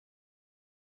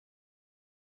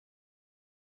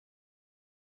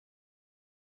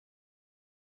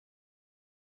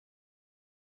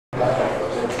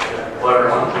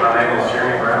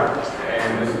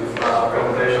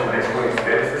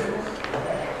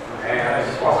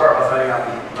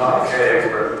not a SCADA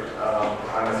expert.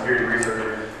 I'm a security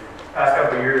researcher. Past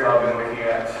couple of years, I've been looking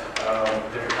at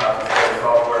different types of SCADA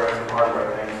software and some hardware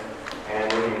things,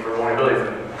 and looking for vulnerabilities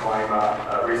and applying my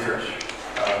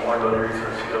vulnerability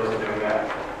research skills to doing that.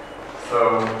 So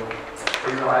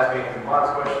please don't ask me any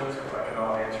compliance questions because I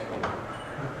cannot answer them.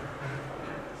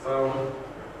 So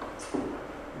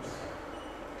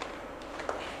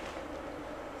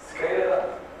SCADA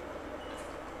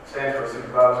stands for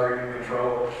supervisory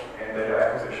control and data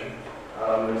acquisition.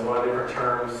 There's a lot of different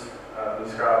terms to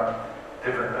describe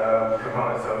different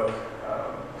components of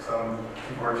some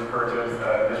keywords referred to as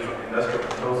industrial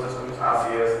control systems,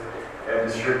 ICS, and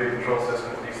distributed control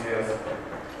systems, DCS.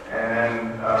 And then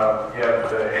you have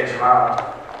the HMI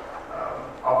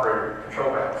operator control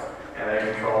panels, and they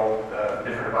control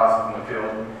different devices in the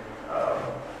field,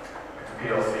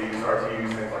 PLCs,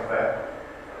 RTUs, things like that.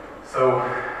 So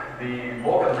the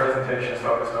bulk of the presentation is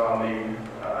focused on the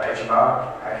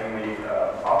HMI, hacking the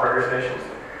operator stations.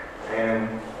 And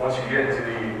once you get into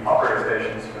the operator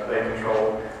stations, they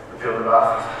control the field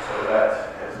devices. So that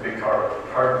is a big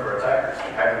target for attackers.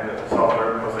 Hacking the software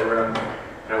because they run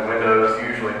Windows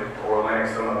usually, or Linux,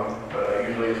 some of them, but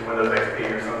usually it's Windows XP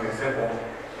or something simple.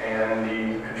 And the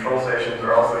control stations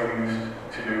are also used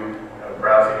to do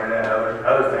browse the internet and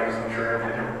other things, I'm sure, in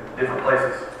different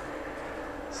places.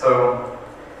 So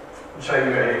I'll show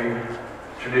you a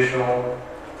traditional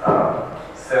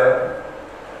setup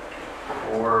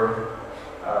for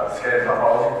SCADA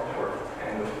topology.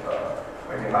 And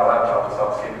maybe my laptop to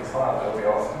stop skipping slides, that would be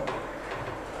awesome.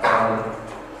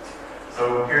 So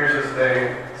here's just a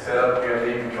setup. You have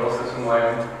the control system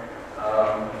LAN.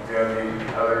 You have the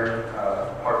other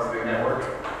parts of the network.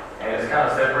 And it's kind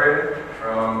of separated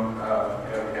from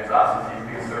it's ICTP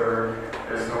server,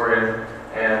 historian,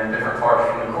 and different parts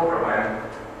from the corporate LAN.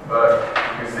 But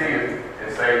you can see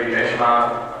it's say the HMI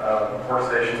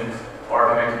workstations are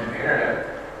connected to the internet.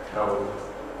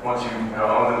 Once you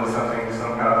own them with something,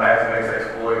 some kind of ActiveX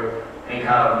exploit, any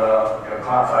kind of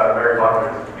client-side, very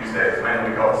popular these days,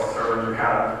 mainly because servers are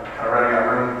kind of running out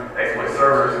of room. Exploit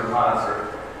servers and clients are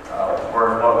where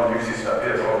a lot of the juicy stuff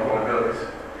is, all the vulnerabilities.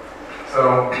 So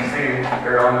you see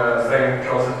they're on the same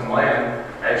control system LAN.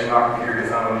 HMI computer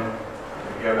is on.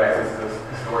 You have access to this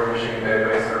storage machine,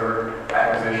 database server,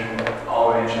 acquisition,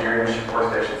 all the engineering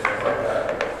workstations, things like that.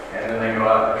 And then they go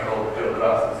out and control the field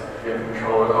devices. You have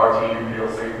control of the RTU,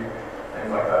 PLC, things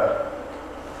like that.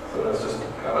 So that's just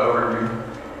kind of overview.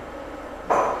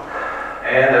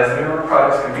 And as newer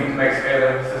products compete to make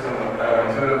SCADA system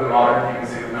intuitive and modern, you can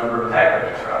see the number of attack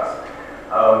vectors rise.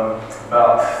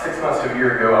 About 6 months to a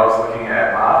year ago, I was looking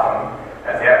at my iPhone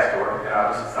at the App Store, and I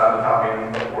just decided to type in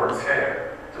the word SCADA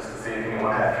just to see if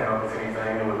anyone had come up with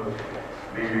anything that would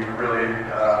be really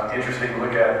interesting to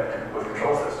look at with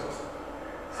control systems.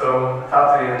 So I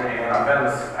typed it in, and I found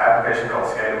this application called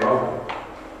SCADA Mobile.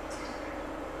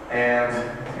 And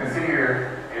you can see here,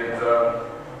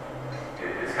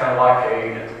 it's kind of like a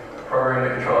program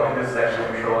to control. I think this is actually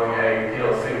controlling a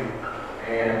PLC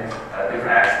and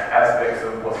different aspects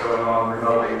of what's going on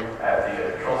remotely at the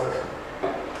control system.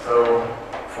 So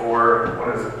for, what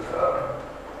is it?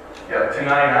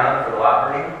 $299 for the light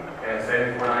version and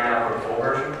 $74.99 for the full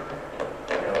version.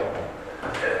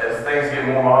 As things get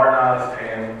more modernized,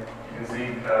 and you can see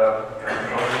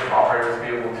control system operators be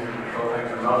able to control things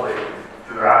remotely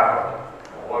through their iPhone.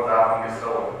 What if the iPhone gets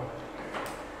stolen?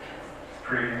 It's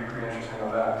pretty interesting on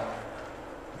that.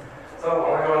 So I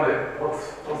want to go into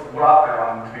what I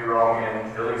found to be wrong in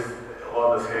at least a lot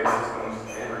of the SCADA systems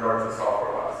in regards to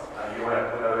software wise. You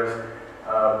know there's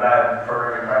bad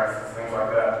programming practices, things like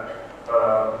that.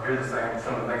 But here's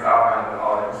some of the things I found in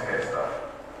all that SCADA stuff.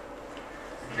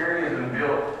 Security has been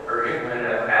built or implemented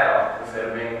as an add-on instead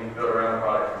of being built around the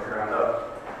product from the ground up.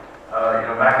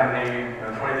 Back in the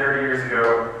 20, 30 years ago,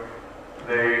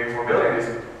 they were building these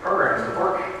programs to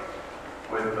work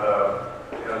with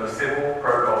the civil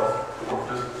protocols.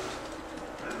 Just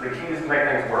the key is to make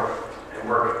things work and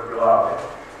work reliably.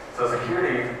 So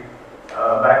security,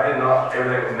 back then, not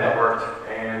everything was networked,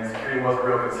 and security wasn't a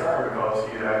real concern because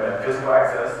you had that physical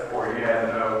access, or you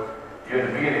had to be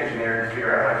an engineer to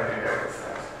figure out how to communicate with these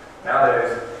things.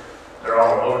 Nowadays, they're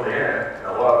all over the internet.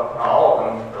 Not all of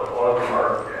them, but a lot of them are,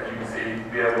 as you can see,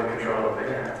 be able to control over the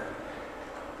internet.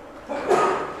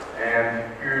 And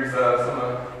here's a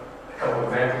couple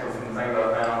examples of some things I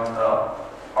found.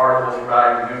 Articles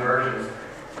providing new versions,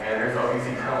 and there's OPC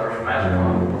tunnelers from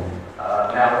Magicon,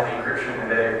 now with encryption and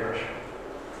data encryption.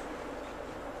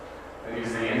 And you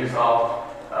see Indusoft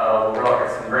will roll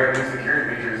out some great new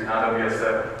security features in IWS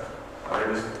 7.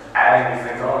 They're just adding these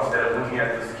things on instead of looking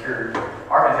at the secure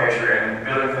architecture and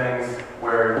building things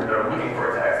where they're looking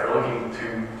for attacks.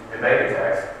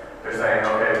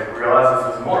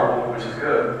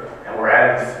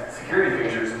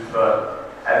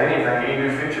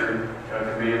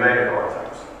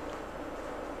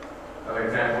 Another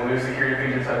example, new security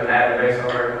features have been added based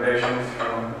on recommendations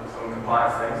from some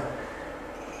compliance things.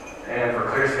 And for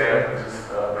clear SCADA, which is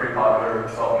pretty popular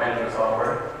management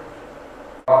software.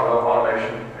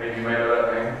 Automation, maybe you may know that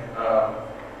thing.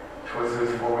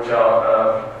 Choices for which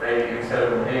they, instead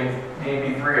of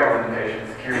DMP3 authentication,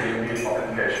 security DMP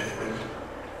authentication, which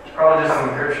is probably just some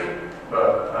encryption,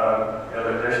 but you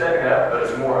know, they're stepping it up, but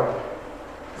it's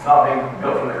not being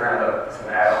built from the ground up, it's an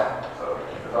add-on, so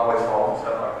there's always faults and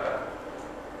stuff like that.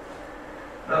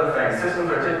 Another thing,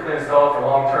 systems are typically installed for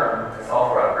long-term, and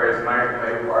software upgrades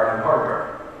may require new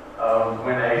hardware.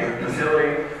 When a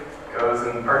facility goes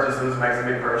and makes a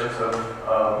big purchase of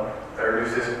their new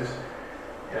systems,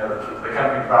 you know, the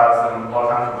company provides them a lot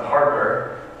of times with the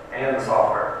hardware and the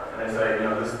software. And they say, you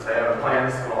know, they have a plan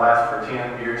that's going to last for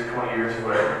 10 years, 20 years,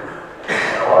 whatever.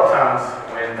 And a lot of times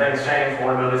when things change,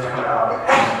 vulnerabilities come out,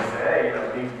 and they say, hey, you know,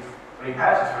 we need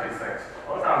patches for these things.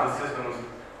 A lot of times the systems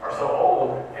are so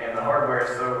old and the hardware is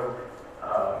so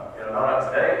you know, not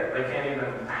up to date, they can't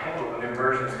even handle the new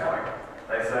versions coming.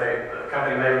 They say the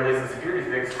company may release a security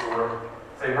fix for,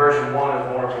 say, version 1 is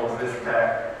vulnerable to this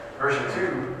attack. Version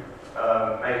 2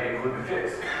 may include the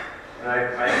fix. And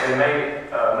they may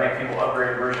make people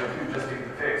upgrade version 2 just to get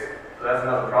the fix. So that's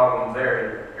another problem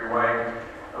there. You're weighing,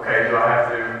 okay, do I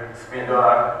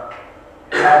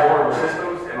have vulnerable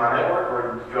systems in my network, or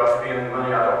do I spend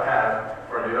money I don't have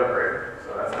for a new upgrade?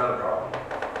 So that's another problem.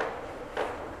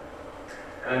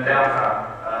 And then downtime.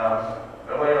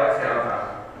 Nobody likes downtime.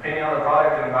 Depending on the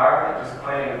product and environment, just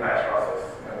planning the patch process.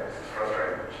 You know, it's just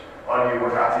frustrating. A lot of you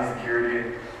work IT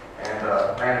security and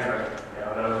management, you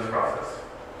know this process.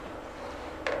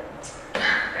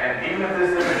 And even if this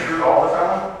isn't true all the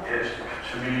time, it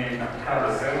should be kind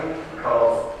of assumed,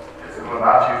 because it's going to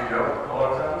bite you if you don't a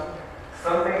lot of times.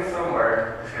 Something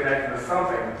somewhere is connected to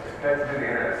something. It's connected to the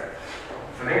internet.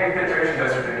 So the penetration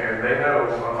testers in here, they know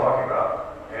what I'm talking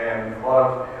about. And a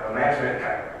lot of management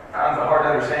finds it hard to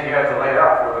understand. You have to lay it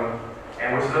out for them,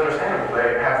 and which is understandable.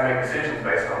 They have to make decisions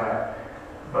based on that.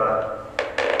 But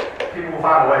people will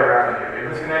find a way around it.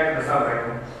 If it's connected to something,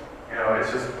 you know,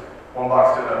 it's just one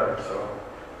box to another. So,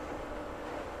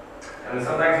 and then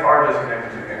some things are just connected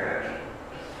to the internet.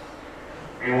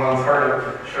 Anyone's heard of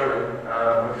Shodan?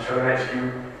 With the Shodan HQ,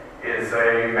 it's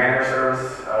a banner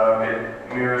service.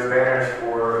 It mirrors banners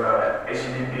for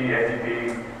HTTP,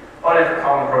 FTP, a lot of different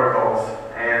common protocols,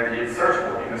 and it's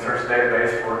searchable. You can search the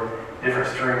database for different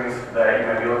strings that you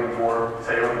may be looking for.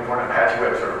 Say you're looking for an Apache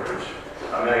web server, which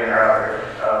a million are out there.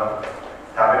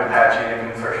 Type in Apache and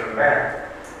you can search for the banner.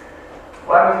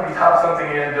 What happens if you type something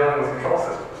in dealing with control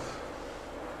systems?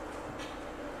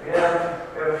 We have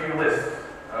a few lists.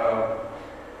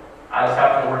 I just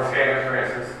typed in the word SCADA, for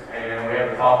instance, and we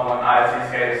have the top one, ISC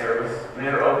SCADA service.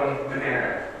 These are open to the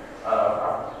internet.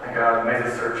 I think I made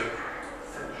this search,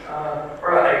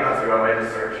 or about 8 months ago I made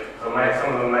this search. So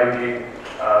some of them may be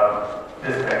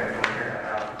disconnected from the internet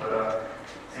now. But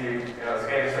see, you know,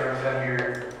 SCADA service in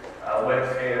here, web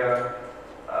SCADA,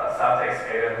 SciTech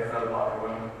SCADA is another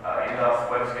popular one,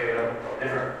 in-house web SCADA,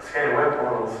 different SCADA web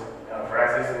portals for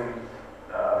accessing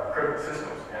critical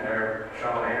systems, and they're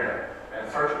shown on the internet and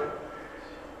searchable.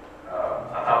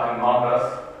 I typed in Modbus,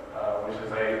 which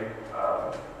is a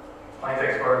plain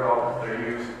text protocol that they're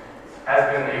used. Has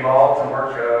been evolved to work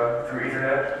through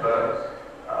Ethernet, but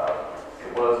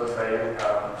it was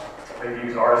they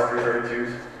use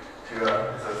RS-332s to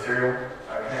it's a serial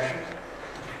connection.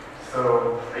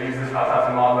 So they use this. I typed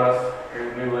in Modbus.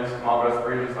 Here's a new list: Modbus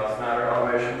bridges by SCADA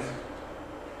automations,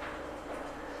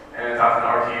 and I typed in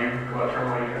RTU, remote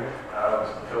terminal unit, which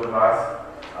is a field device.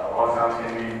 A lot of times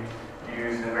can be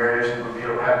used in variations with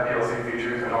have PLC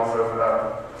features and also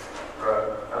for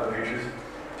other features.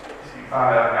 So you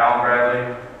find out Allen Bradley,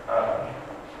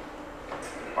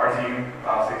 RTU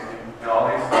 560, and all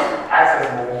these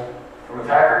accessible from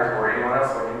attackers or anyone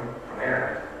else looking from the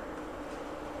internet.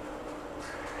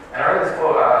 And I read this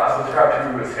quote. I subscribed to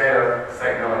a SCADA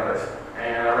second mailing list,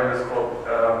 and I read this quote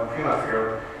a few months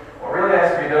ago. What really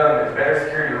has to be done is better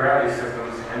security around these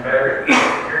systems and better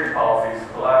security policies.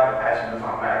 The lack of patching does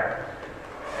not matter.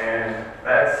 And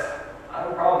I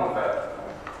have a problem with that.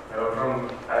 You know, from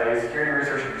a security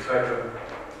researcher perspective,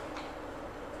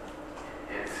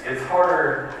 it's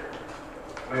harder.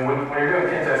 I mean, when you're doing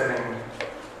pen testing,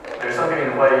 there's something in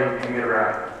the way you can get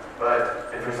around it.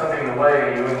 But if there's something in the way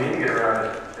and you need to get around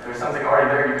it, if there's something already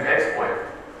there you can exploit,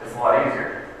 it's a lot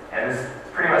easier. And it's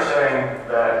pretty much saying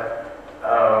that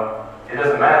it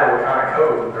doesn't matter what kind of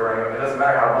code they're running. It doesn't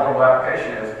matter how vulnerable the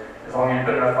application is. As long as you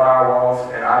put enough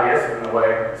firewalls and IDS in the way,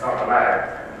 it's not going to matter.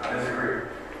 I disagree.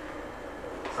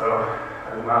 So,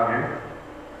 that is my view.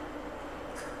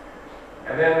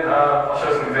 And then I'll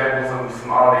show some examples of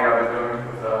some auditing I've been doing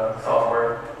with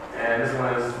software. And this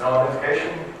one is no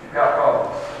authentication, you've got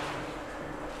problems.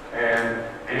 And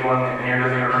anyone in here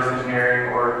does reverse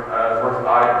engineering or worked with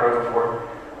audit pro before,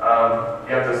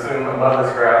 you have to assume above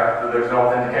this graph that there's no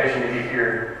authentication to get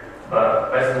here.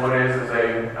 But basically what it is a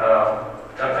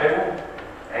jump table.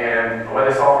 And the way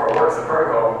the software works, the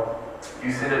protocol,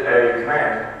 you send it a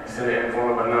command. You send it in the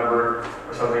form of a number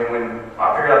or something. When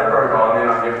I figure out the protocol, and then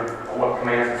I'll give what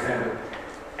commands to send it.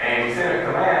 And you send it a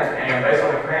command, and based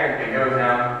on the command, it goes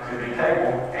down to the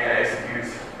table and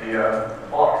executes the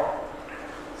block.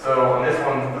 So on this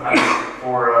one,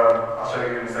 I'll show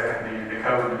you in a second the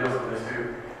code that deals with this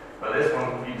too. But this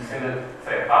one, you send it,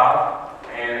 say 5,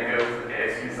 and it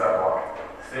executes that block.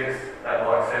 6, that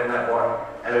block, 7, that block.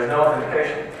 And there's no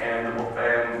authentication, and the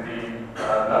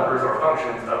numbers are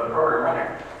functions of the program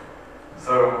running.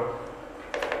 So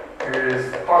here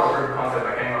is part of the proof of concept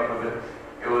I came up with it.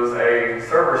 It was a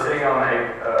server sitting on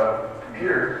a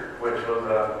computer, which was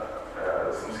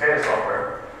some SCADA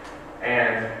software.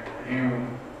 And if you,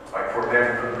 like for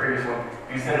example, for the previous one,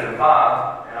 if you send it to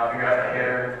 5, and I'll figure out the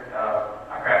header,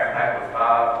 I craft the packet with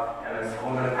 5, and then a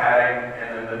little bit of padding, and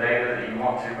then the data that you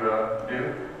want to do,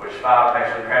 which 5 is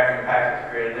actually crafting the packet to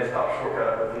create a desktop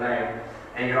shortcut with the name.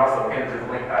 And you can also pin it to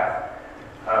the link path.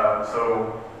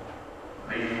 So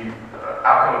the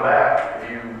outcome of that, if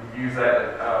you use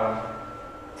that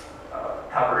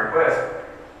type of request,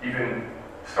 you can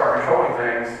start controlling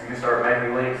things, you can start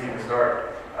making links, you can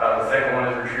start, the second one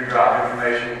is retrieve drive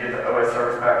information, get the OS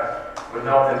service back with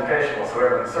no authentication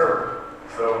whatsoever in the server.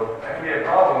 So that can be a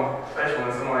problem, especially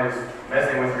when somebody's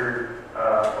messing with your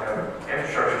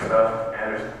infrastructure stuff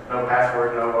and there's no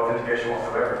password, no authentication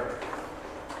whatsoever.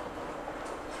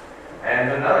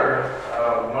 And another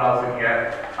one I was looking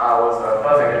at, I was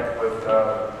fuzzing it with a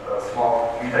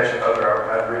small mutation fuzzer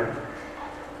I had written.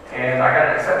 And I got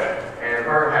an exception. And the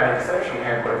program had an exception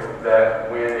handler that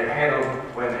when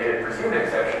it received an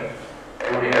exception,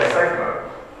 it would enter safe mode.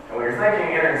 And when you're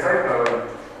thinking entering safe mode,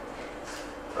 it's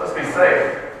supposed to be safe.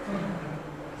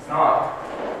 It's not.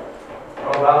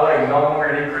 Oh, by the way, you no longer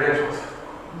need credentials.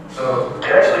 So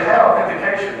it actually had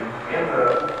authentication in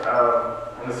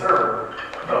the server.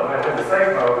 But when it went to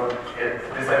safe mode, it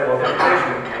disabled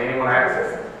authentication and anyone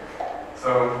accessed it. So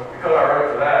the code I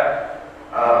wrote for that,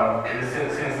 it just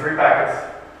sends 3 packets,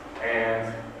 and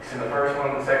you send the first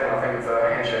one, the second one, I think it's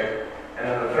a handshake, and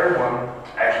then the third one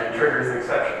actually triggers the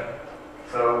exception.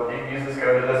 So you can use this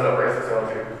code, it does over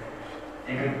SSL2.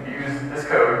 You can use this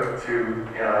code to,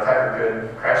 an attacker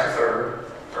could crash the server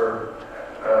or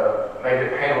make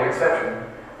it handle exception.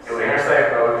 It would enter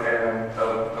safe mode and then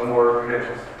no more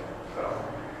credentials.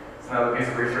 Another piece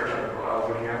of research I was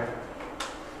looking at.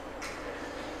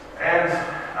 And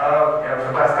for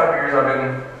the past couple of years I've been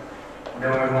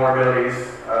dealing with vulnerabilities.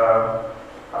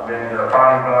 I've been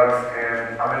finding bugs,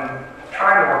 and I've been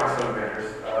trying to work with some vendors.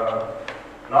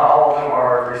 Not all of them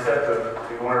are receptive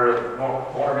to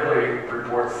vulnerability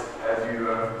reports as you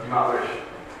might wish.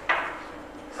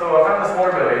 So I found this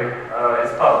vulnerability.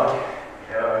 It's public.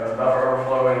 It's buffer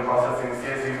overflow and processing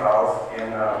CSV files in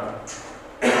a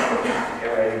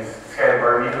SCADA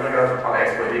burn. You can look it up on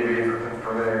exploit DB if you're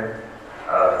familiar.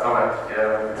 It's on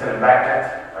it's in a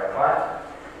backnet client.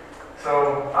 So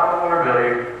I'm a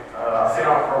vulnerability. I sit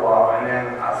on it for a while, and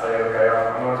then I say, okay,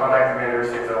 I'm going to contact the vendor,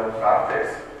 see if they'll provide a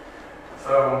fix.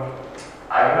 So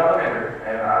I email the vendor,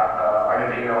 and I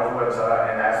get the email off the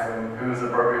website and ask them who is the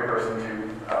appropriate person to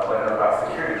let know about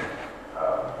security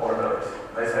vulnerabilities.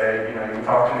 They say, you can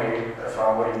talk to me. That's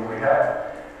fine. What do you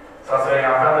have? So I say,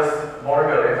 I found this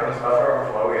vulnerability, I found this buffer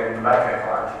overflow in the backend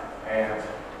client, and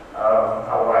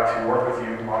I would like to work with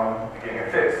you on getting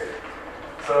it fixed.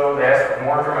 So they asked for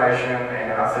more information,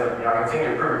 and I said, I continue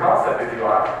to prove a concept if you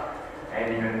like,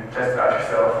 and you can test it out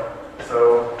yourself.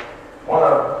 So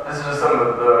this is just some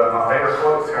of my favorite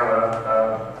quotes, kind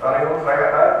of funny ones I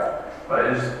got back, but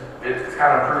it's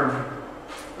kind of proved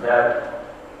that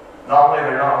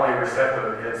they're not only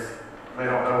receptive, they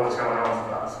don't know what's going on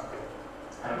sometimes.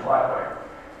 In a polite way.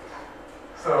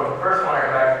 So the first one I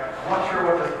got back, I'm not sure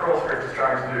what this Perl script is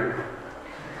trying to do.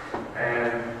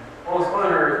 And full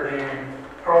disclosure, the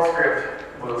Perl script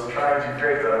was trying to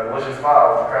create the malicious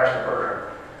file to crash the program.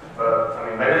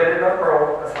 But maybe they didn't know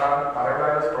Perl, that's fine. Not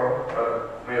everybody knows Perl,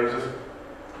 but it was just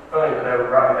funny that they would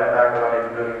write me that back without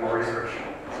even doing any more research.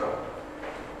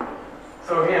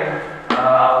 So again,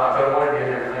 I put a warning in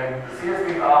everything. The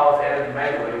CSV file is edited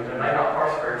manually, it may not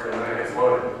parse correctly when it gets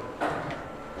loaded.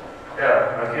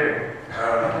 Yeah, no kidding.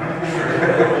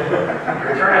 Your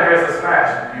return address is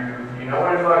smashed. You know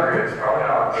what his bug is, probably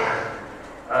not.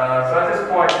 So at this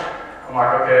point, I'm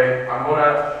like, okay, I'm gonna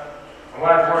have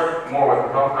to work more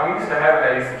with them. I'm used to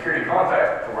having a security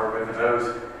contact to work with that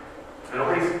knows that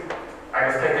at least, I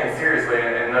guess, take things seriously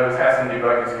and knows, has some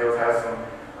debugging skills, has some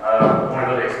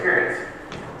vulnerability experience.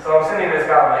 So I'm sending this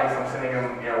guy links, I'm sending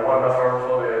him, what bus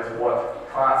overflow is,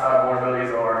 what client-side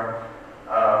vulnerabilities are,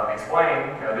 explain,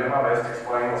 doing my best to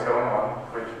explain what's going on,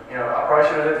 which, I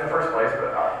probably should have did it in the first place,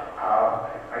 but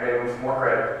I gave him some more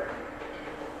credit.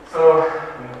 So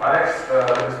my next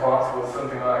response was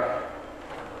something like,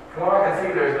 from what I can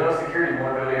see, there's no security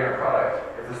vulnerability in our product.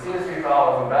 If the CSV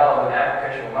file is invalid, then the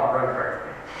application will not run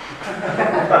correctly.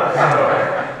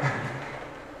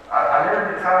 I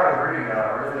never get tired of reading that. I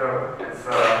really don't. It's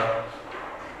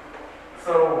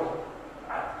so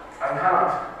I'm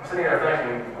sitting there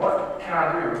thinking, what can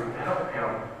I do to help him?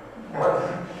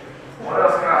 What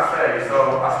else can I say?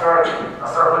 So I start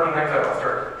looking things up.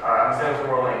 I'm sending some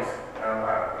more links. I'm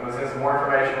going to send some more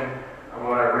information. I'm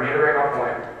going to reiterate my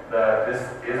point that this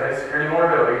is a security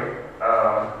vulnerability,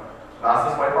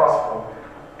 nicest way possible,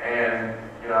 and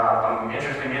I'm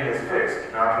interested in getting this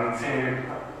fixed. I can send you.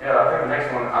 I think the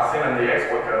next one I sent him the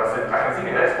exploit code. I said I can send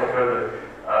you the exploit code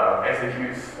that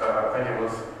executes. I think it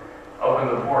was open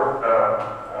the port,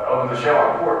 open the shell on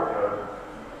the port.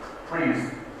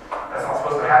 Please, that's not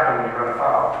supposed to happen when you run a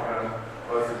file.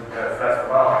 That's the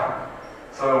file.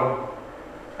 So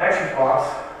next response,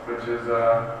 which is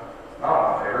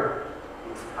not my favorite.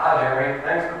 Hi Jeremy,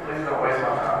 thanks, but please don't waste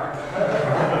my time.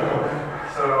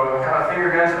 So kind of finger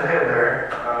gun to the head there.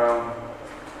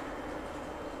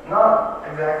 Not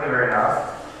exactly very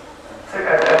nice.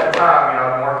 At the time,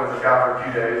 I've been working with this guy for a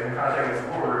few days and kind of taking this a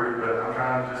little rude, but I'm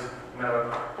trying to just,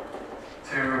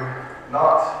 to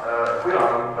not quit on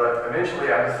him. But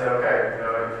eventually I just said, okay,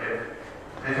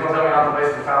 if he's going to tell me not to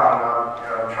waste his time,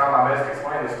 I'm trying my best to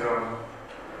explain this to him,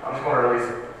 I'm just going to release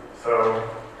it. So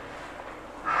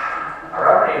I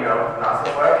write an email,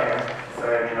 nicest way I can,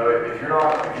 saying, if you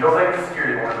don't think it's a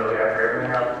security vulnerability after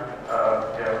everything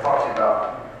I've talked to you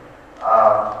about,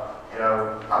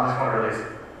 I'm just going to release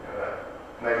it.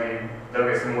 Maybe they'll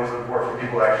get some more support from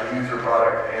people who actually use your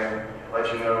product and let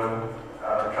you know,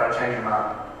 try to change your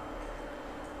mind.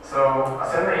 So I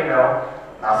send the email,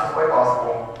 nicest way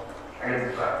possible, I get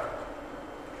this back.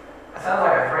 That sounds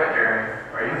like a threat, Jeremy.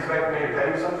 Are you expecting me to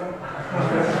pay you something?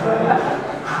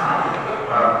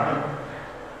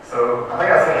 So I think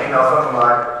I sent an email something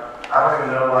like, I don't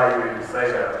even know why you would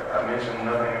say that. I mentioned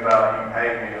nothing about you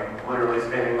paying me. I'm literally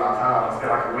spending my time. I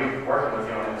spent like a week working with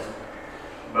you on this.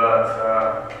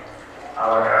 But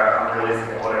I'm releasing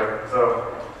it, whatever.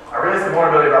 So I released the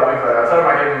vulnerability about a week later. I told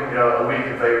them I gave them a week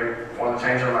if they wanted to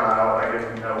change their mind. I gave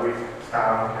them a week's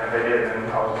time, and if they did, then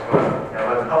I was just going to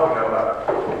let the public know about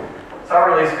it. So I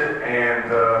released it,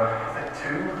 and I think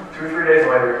two or 3 days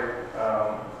later,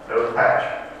 there was a patch,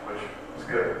 which was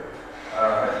good.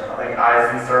 I think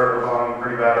ISC server was on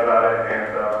pretty bad about it,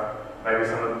 and maybe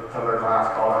some of their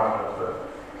clients called out, but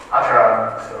I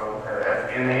tried. So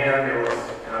in the end, it was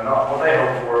not what they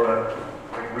hoped for, but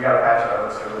we got a patch out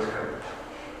of it, so it was good.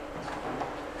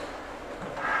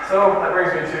 So that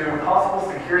brings me to possible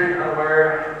security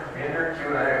unaware vendor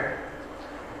Q&A,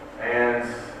 and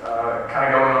kind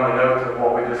of going on the note of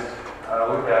what we just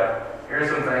looked at. Here's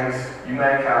some things you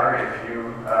may encounter if you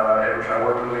ever try to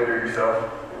work with a vendor yourself,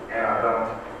 and I don't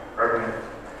recommend it.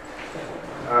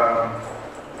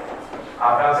 I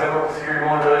found several security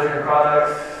vulnerabilities in your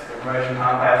products. Information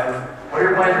time passes. What are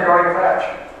your plans regarding the patch?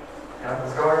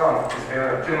 What's going on? It's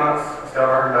been 2 months, still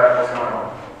haven't heard back. What's going on?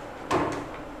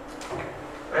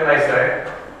 They may say,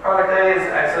 product A is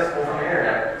accessible from the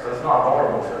internet, so it's not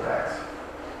vulnerable to attacks.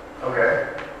 Okay.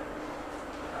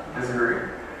 Disagree.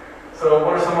 So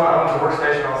what if someone owns a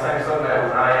workstation on the same subnet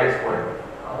with an IA exploit?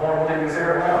 How vulnerable do you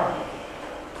consider it now?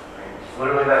 It's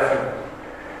literally that simple.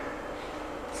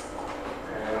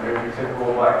 And there's your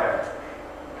typical black hat.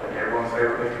 Like everyone's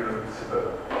favorite picture of the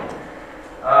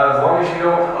as long as you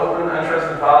don't open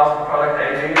untrusted files from product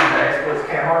AG, then the exploits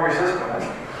can't harm your system.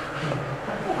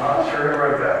 Not sure who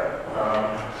wrote that.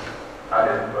 I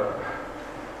didn't, but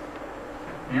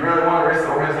do you really want to risk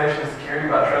the organization's security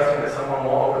by trusting that someone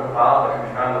won't open a file that can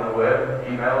be found on the web,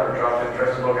 email, or dropped in a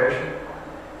trusted location?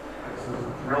 This is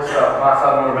real stuff. My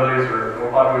side vulnerabilities are more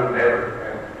popular than ever,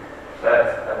 and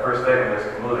that first statement is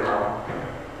completely wrong.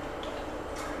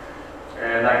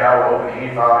 And that guy will open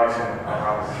any file you send him, I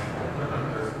promise.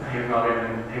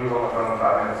 He was on the phone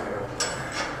 5 minutes ago.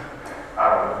 I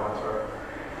don't know what's right.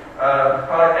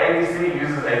 Product ABC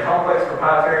uses a complex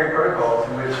proprietary protocol to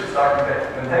which its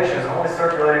documentation is only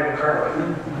circulated internally.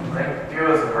 I think few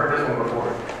of us have heard this one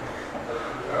before.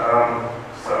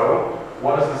 So,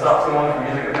 One is to stop someone from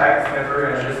using a packet sniffer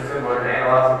and a disassembler to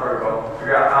analyze the protocol,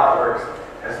 figure out how it works,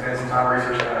 and spend some time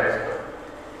researching an expert,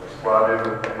 which is what I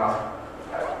do in my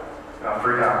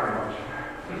free time pretty much.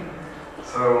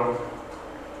 So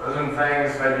those are the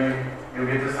things. Maybe you'll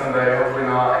get this someday, hopefully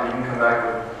not, and you can come back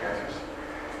with answers.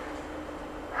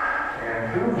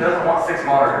 And who doesn't want 6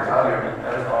 monitors? I do.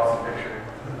 That is an awesome picture.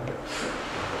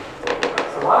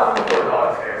 So why is it important to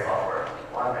audit SCADA software?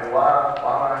 Why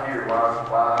am I here? Why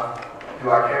do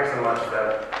I care so much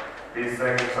that these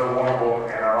things are so vulnerable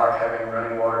and I like having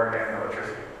running water and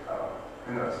electricity?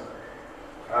 Who knows?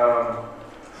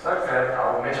 SCADA,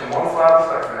 I'll mention one slide of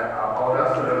SCADA. I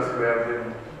apologize to those who have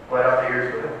been bled out the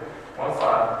ears with it. One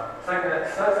slide.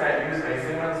 SCADA used a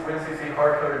Siemens WinCC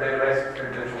hard-coded database for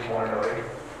credentials vulnerability,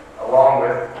 along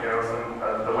with some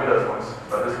the Windows ones,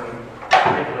 but this one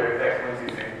particularly affects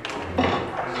WinCC.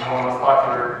 This is one of the most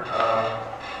popular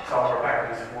software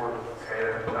packages for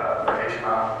SCADA for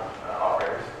HMI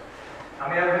operators. How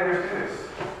many other vendors do this?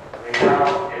 I mean,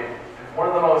 now it's one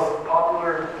of the most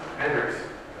popular vendors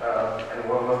and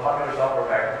one of the most popular software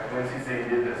packages. WinCC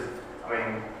did this. I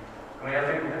mean, how many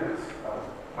other people do this?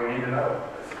 We need to know.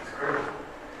 It's critical.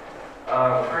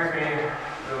 Which brings me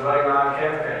to a buddy of mine,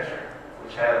 Kevin Finisher,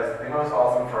 which has the most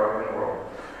awesome program in the world.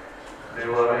 They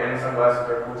love it, and sunglasses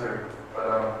are cool too.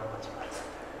 But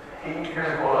here's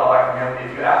a quote I like from him: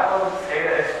 "If you outlaw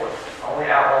SCADA exploits, only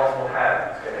outlaws will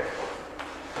have SCADA exploits."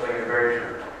 So I think it's very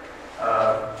true.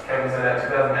 Kevin said that in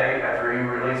 2008, after he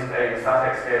released a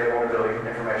SCADA vulnerability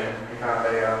information, he found a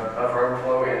buffer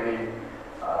overflow in the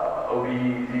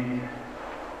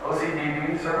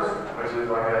OCDB server, which is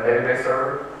like a database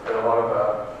server that a lot of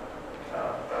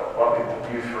people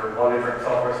use for a lot of different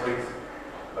software suites.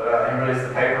 But he released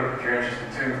the paper, if you're interested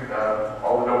too,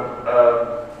 all the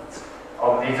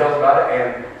details about it.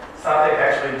 And SciTech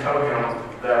actually told him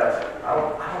that I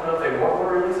don't know if they want to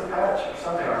release a patch or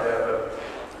something like that, but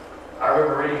I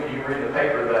remember reading the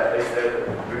paper that they said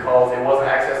because it wasn't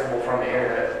accessible from the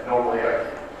internet normally.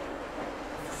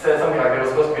 Said something like there was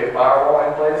supposed to be a firewall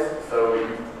in place, so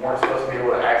you weren't supposed to be able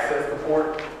to access the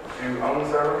port to own the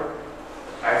server.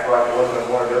 Acts like it wasn't a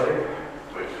vulnerability,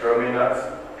 which drove me nuts,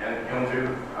 and him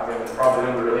too. I mean, it's probably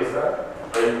them to release that,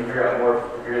 but you can figure out more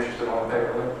if you're interested on the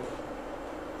paper link.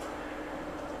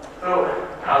 So,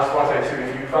 I just want to say too,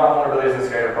 if you find vulnerabilities in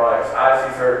SCADA products,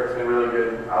 SCS3 has been really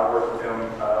good. I've worked with them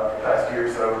the past year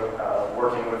or so,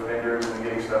 working with vendors and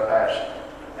getting stuff patched.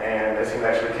 And they seem to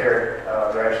actually care.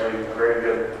 They're actually a very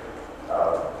good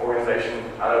organization.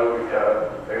 I know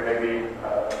there may be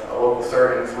a local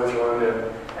CERT in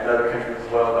Switzerland and other countries as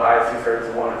well, but ISC CERT is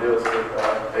the one that deals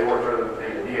with, they work for the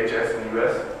DHS in the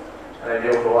US, and they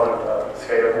deal with a lot of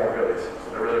SCADA vulnerabilities. So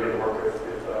they're really good to work with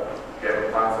if you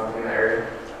ever find something in the area.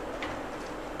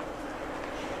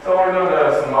 So I want to go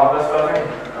into some modbus fuzzing.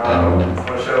 I'm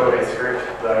going to show a script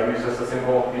that I use, just a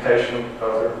simple mutation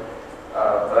fuzzer.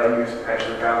 That I used,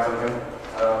 actually found something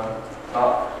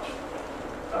not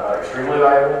extremely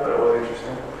valuable, but it was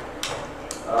interesting.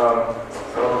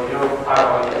 So if you know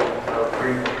Python,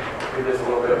 read this a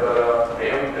little bit, but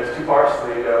there's 2 parts: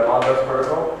 the modbus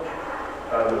protocol,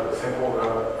 the simple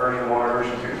version 1 or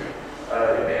version 2,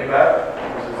 the MBAP,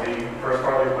 which is the first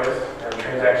part of the request, and the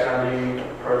transaction ID,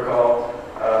 protocol,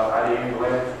 ID,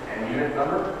 length, and unit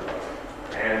number.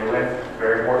 And the length is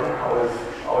very important. Always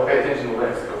pay attention to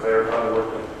lengths because they're fun to work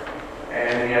with.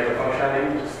 And then you have the function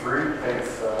ID, which is 3. I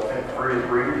think 3 is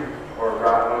read or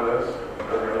write, one of those. It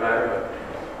doesn't really matter.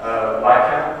 But byte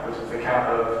count, which is the count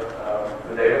of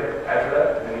the data after that.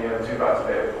 And then you have 2 bytes of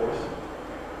data, of course.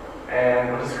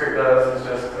 And what the script does is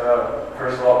just,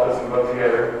 first of all, puts them both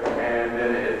together, and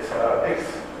then it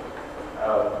picks,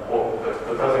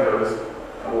 the fuzzing goes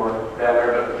more down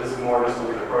there, but this is more just to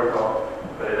look at the protocol.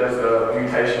 But it does a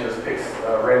mutation, just picks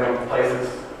random places,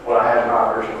 what I had in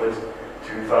my version at least,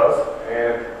 to fuzz,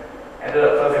 and ended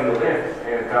up fuzzing the length,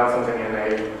 and found something in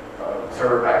a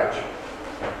server package.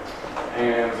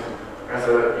 And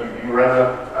you run the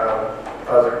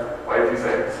fuzzer, wait a few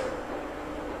seconds,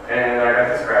 and I got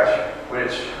this crash,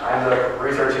 which I ended up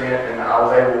researching it, and I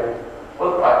was able,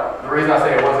 the reason I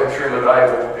say it wasn't extremely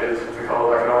valuable is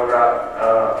because I could only write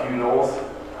a few nulls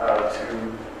to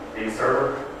the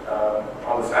server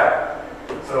on the stack.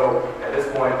 So at this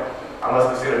point, I must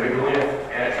have seen a big length,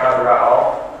 and it tried to write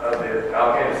off of the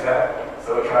allocated stack.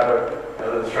 So it tried to,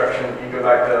 the instruction, you go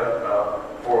back to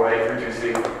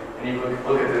 40832C, and you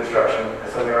look at the instruction,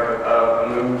 it's something like a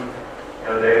move,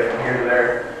 data from here to there,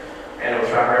 and it was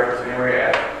trying to reference memory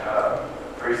at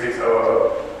 3600,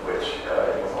 which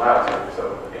it was allowed to, so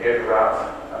it gave the route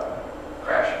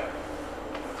crash.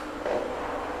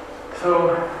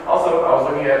 So, also, I was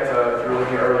looking at, if you were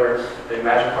looking earlier, the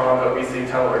Magicron OBC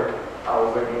tunneler. I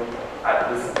was looking at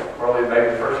this probably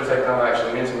maybe the first or second time I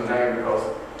actually mentioned the name because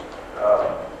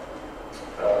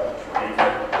the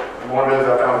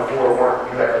vulnerabilities I found before weren't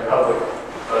exactly public,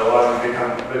 but a lot of them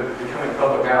becoming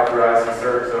public now through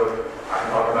SCS3, so I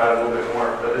can talk about it a little bit more.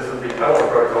 But this is the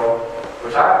tunneler protocol,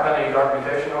 which I haven't done any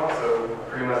documentation on, so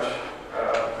pretty much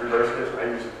reversed it.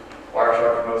 I used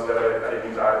Wireshark for most of it. I didn't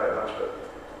use either that much, but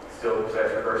still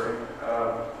says reversing.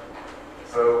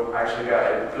 So I actually got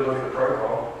a good look at the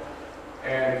protocol.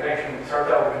 And the connection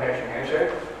starts out with a connection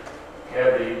handshake. You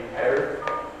have the header,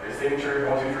 the signature,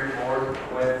 1, 2, 3,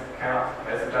 4, length, count,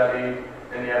 message ID.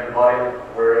 Then you have the body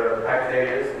where the packet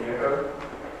data is in Unicode.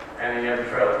 And then you have the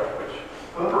trailer, which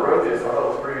whoever wrote this I thought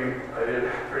was pretty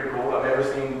cool. I've never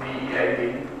seen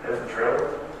DEAD as the trailer,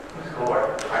 which is cool,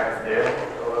 like it's dead.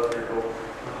 So that's pretty cool.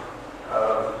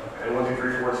 And 1, 2,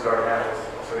 3, 4 starting out is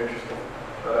also interesting.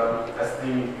 But that's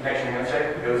the connection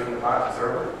handshake that goes from the client to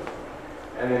server.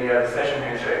 And then you have the session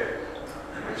handshake,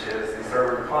 which is the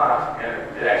server to client,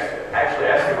 and it actually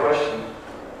asks the question,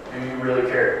 do you really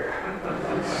care?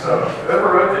 So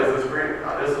whoever wrote this is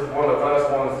this is one of the funnest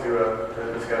ones to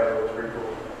discover. It's pretty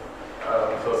cool.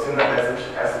 So send that message,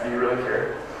 asks if you really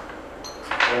care.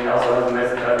 And it also has a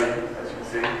message ID, as you can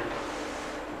see.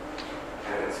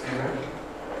 And excuse me.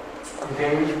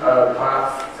 Continue, the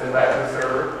client sends back to the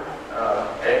server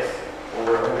X,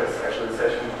 or I think that's actually the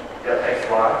session, X,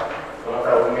 Y. I don't know if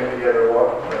that was get together or what,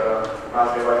 but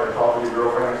reminds me of like a talk with your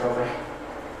girlfriend or something.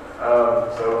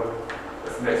 So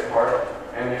that's the next part.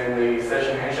 And then the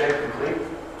session handshake complete.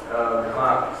 The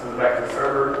client sends it back to the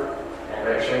server and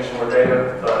they exchange some more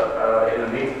data, but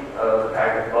underneath the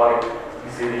packet body,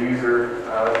 you see the user,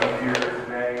 computer,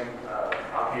 name,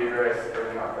 IP address,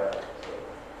 everything like that.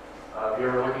 So, if you're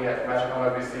ever looking at Magicron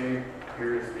OBC,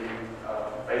 here is the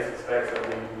basic specs of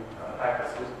the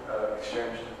packets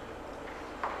exchanged.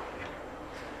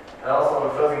 I also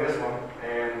was fuzzing this one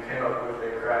and came up with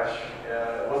a crash.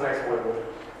 It wasn't exploitable,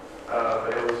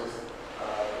 but it was just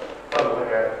fun to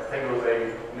look at. I think it was a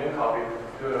new copy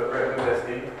to a red new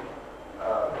SD.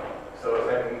 So it's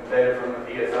taking data from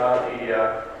the ESI to EDI,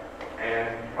 and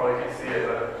you probably can't see it,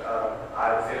 but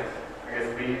I sent, I guess,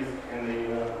 B's in the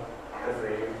as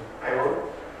the payload.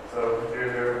 So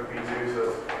 00 B2, so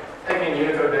it's taking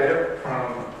Unicode data from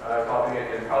copying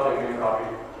it in probably a new copy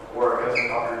or a custom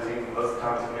copy routine. Most of the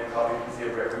time it's a main copy. You can see a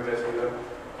red root SD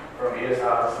from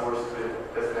ESI source to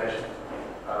destination.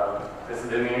 This is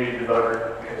the immunity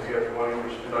debugger, in case you guys are wondering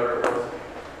which debugger it was.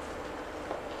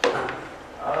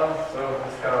 So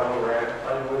this is kind of a little rant. I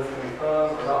think this is going to be fun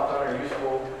or not fun or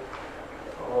useful.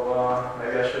 Well,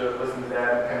 maybe I should have listened to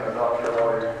that and become a doctor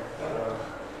lawyer.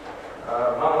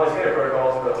 Not only SCADA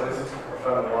protocols, but this is more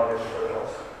fun than a lot of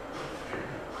protocols.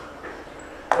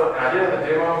 So, I did have a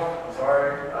demo. I'm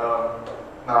sorry.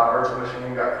 My virtual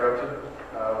machine got corrupted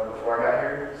before I got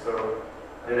here, so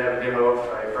I did have a demo of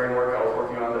a framework I was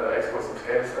working on to export some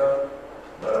SCADA stuff,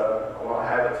 but I won't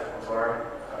have it. I'm sorry.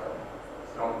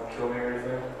 Don't kill me or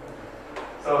anything.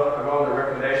 So, I'll go on to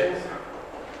recommendations.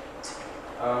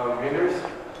 Vendors,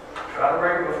 try to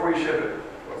break it before you ship it.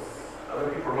 Other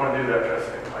people are going to do that, trust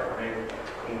me. Like me,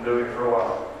 I've been doing it for a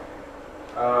while.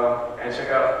 And check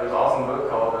out, there's an awesome book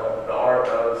called The Art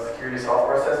of Security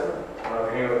Software Assessment. I don't know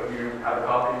if any of you have a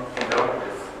copy. If you don't,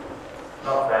 it's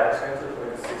not that expensive.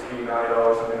 Like it's $60,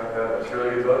 $90, something like that. It's a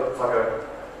really good book. It's like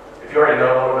if you already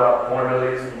know a lot about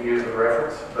vulnerabilities, you can use it as a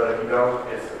reference. But if you don't,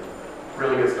 it's a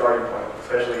really good starting point,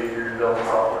 especially if you're developing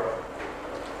software.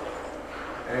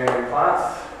 And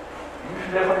clients, you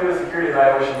should definitely do a security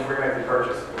evaluation before you make the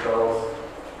purchase because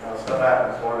stuff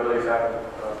happens, vulnerabilities happen.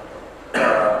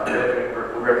 Definitely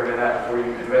would recommend that before you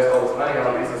invest all this money on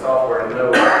a piece of software and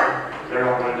know they're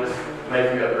not going to just make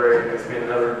you upgrade and spend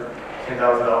another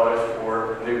 $10,000 for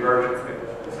a new version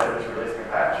instead of just releasing a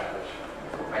patch, which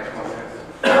makes more sense.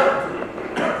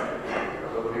 For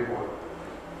other people.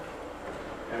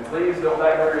 And please don't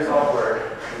backdoor your software.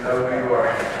 You know who you are.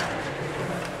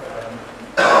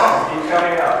 Keep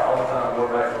coming out all the time, go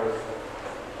backwards.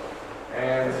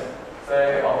 And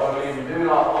say, although many of you do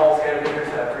not all SCADA vendors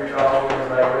have free trials and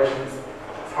evaluations,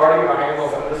 it's hard to get my hands on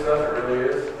some of this stuff, it really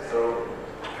is. So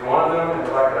if you want to do them and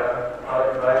you'd like a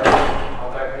product evaluation,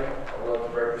 contact me. I'd love to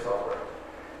break your software.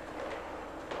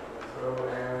 So,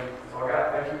 and that's all I got.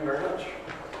 Thank you very much.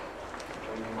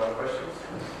 Any other questions?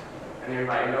 Any of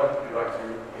my email, if you'd like to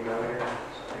email me,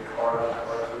 any card I'd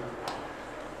like to.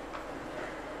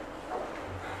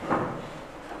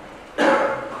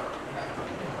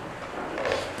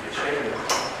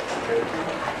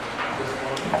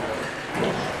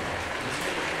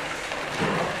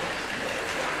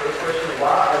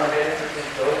 Why are the managers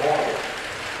so vulnerable?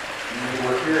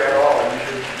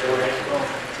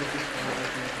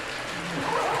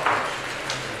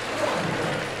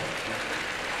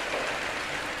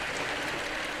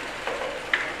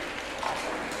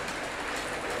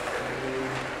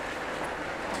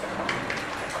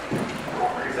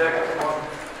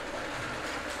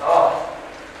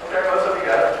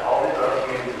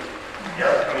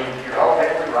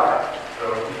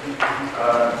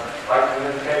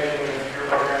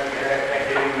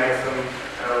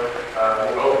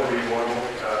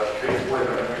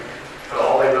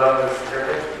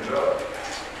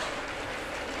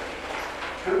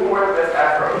 Who can wear the best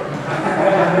afro?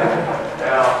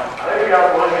 Now, I think you guys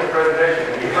were looking at the presentation,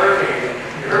 and you heard me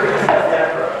say the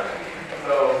afro.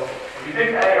 So, if you pick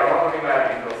A, I'm not going to be mad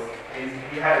at you, because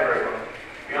he had a great one.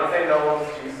 Beyonce Knowles,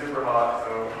 she's super hot,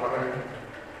 so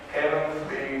Kevin,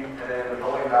 B, and then the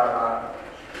bowling dynamite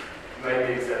may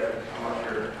be accepted. I'm not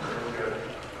sure. It was good.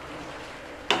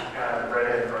 Kind of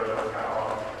redhead for that was kind of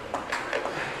awesome.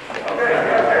 Okay,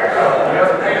 yeah, there you go. You guys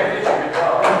are paying attention. Good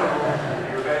job.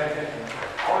 You were paying attention.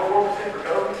 Only 4% for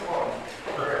Kobe. Come on.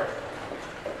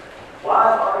 Why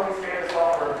is auditing SCADA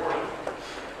software important?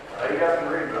 You guys can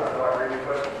read, but I feel like reading the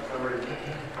questions for some reason.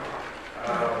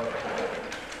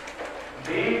 D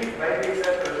may be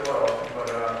accepted as well, but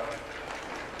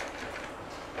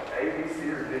A, B, C,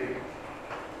 or D?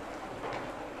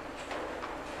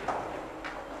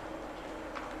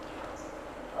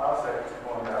 I'll say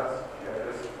come on, guys. Yeah,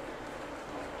 this.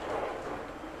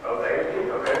 Oh, A and D,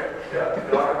 okay. Yeah,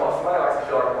 feel like a boss. Somebody likes to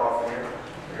feel like a boss in here.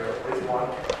 There you go, at least one.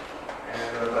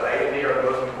 And but A and D are the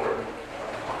most important.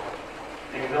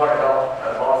 You can feel like a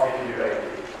boss if you do A and D.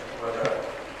 But,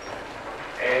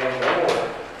 and one more.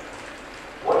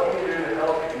 What can you do to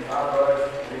help if you find bugs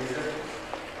in these systems?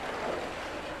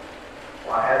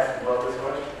 Well, I had to love this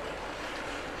question.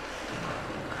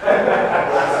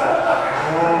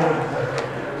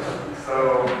 So,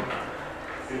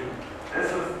 see, this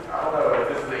is, I don't know if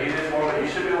this is the easiest one, but you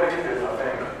should be able to get this, I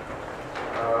think.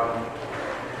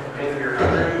 Depends if you're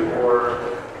hungry or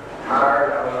tired,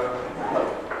 I don't know.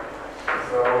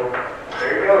 So,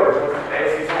 there you go. We're looking at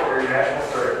ASC for your national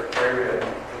cert. Very good.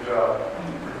 Good job.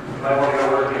 You might want to go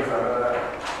work pizza, I know that.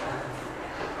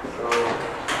 So,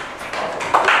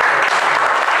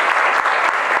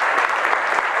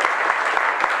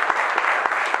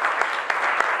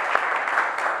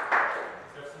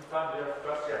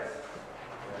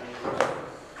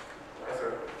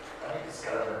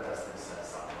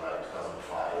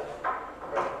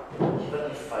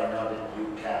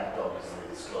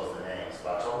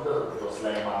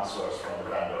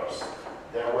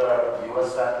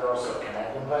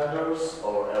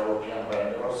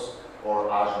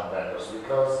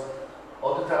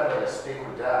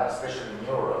 especially in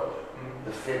Europe,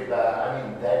 the feedback, I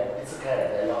mean, it's okay,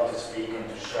 they love to speak and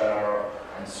to share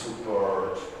and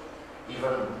support,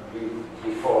 even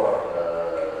before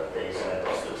they use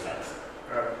vendors.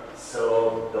 right.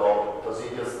 So the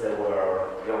procedures, they were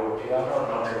European or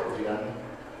not European?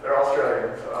 They're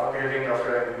Australian, so I don't hear any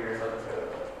Australian here, so I can say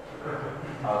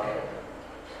that. Okay.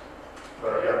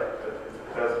 But yeah,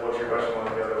 that's what your question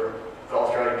was, yeah, it's an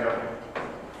Australian company.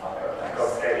 Okay,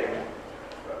 Called thanks. SCADA.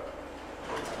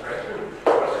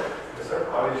 Yes, sir.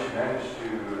 How did you manage to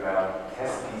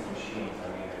test these machines? I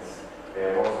mean,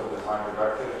 they're most of the time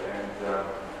productive, and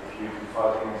if you do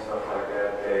fuzzing and stuff like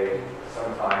that, they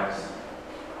sometimes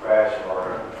crash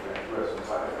or do have some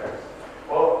side effects.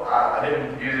 Well, I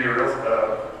didn't use any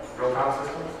real-time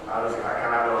systems. I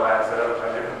kind of have a lab set up, I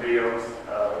have different videos,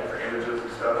 different images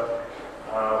and stuff.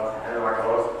 And then like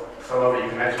some of it you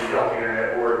can actually get off the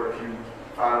internet, or if you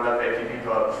find enough ATP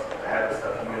pubs that have the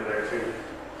stuff, you can get it there too.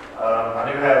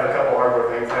 I do have a couple hardware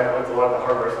things. I haven't looked a lot at the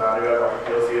hardware side. I do have like a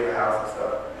PLC at the house and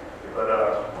stuff. But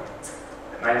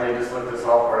mainly just looked at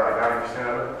software, like 90%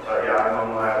 of it. But yeah, I'm on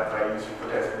the lab that I use for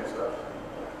testing and stuff.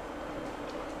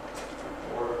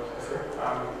 Yes, sir.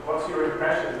 What's your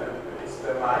impression? Is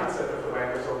the mindset of the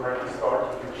vendors already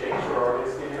starting to change, or are they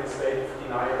still in a state of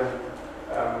denial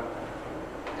and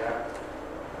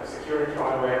security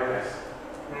unawareness?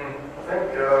 I think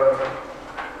they're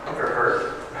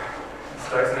hurt.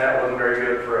 Stuxnet wasn't very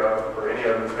good for any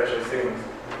of them, especially Siemens.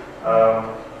 I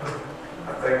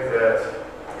think that,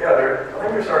 yeah, I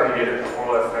think they're starting to get it more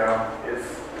or less now.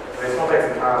 They still take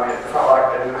some time. It's not like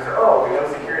they just say, oh, we know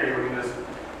security, we can just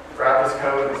write this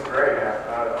code, it's great now.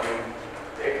 I mean,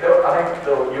 I think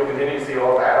you'll continue to see a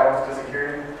lot of add-ons to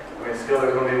security. I mean, still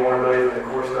there's going to be vulnerabilities in the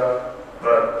core stuff,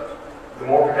 but the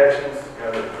more protections,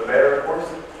 the better, of course.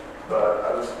 But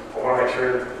I want to make sure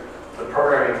that the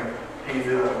programming piece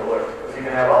isn't overlooked. Because you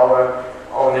can have all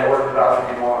the network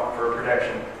devices you want for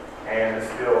protection, and it's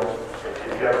still,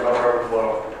 if you have a buffer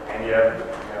overflow and you have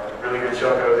really good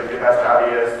shell code that get past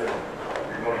IDS, then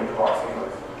you're going to get the box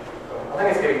anyways. So I think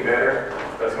it's getting better,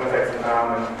 but it's going to take some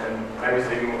time and maybe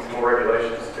seeing some more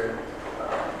regulations too.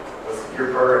 With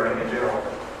secure programming in general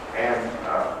and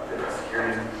different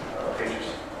security features.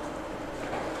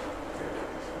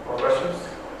 More questions?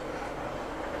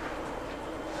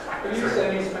 Could you use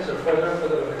any special filter for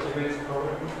the activities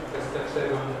program, the step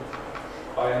 7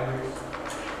 binaries?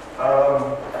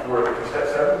 For step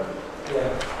 7? Yeah.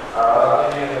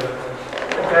 Any other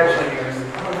They actually use,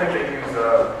 I don't think they use, I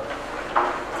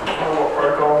don't know what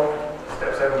protocol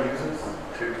step 7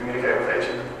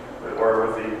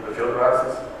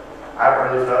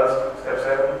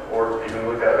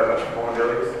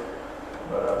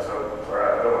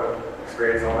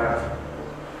 experience on that.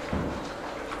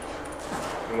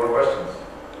 Any more questions?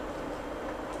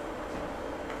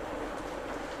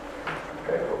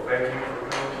 Okay, well, thank you for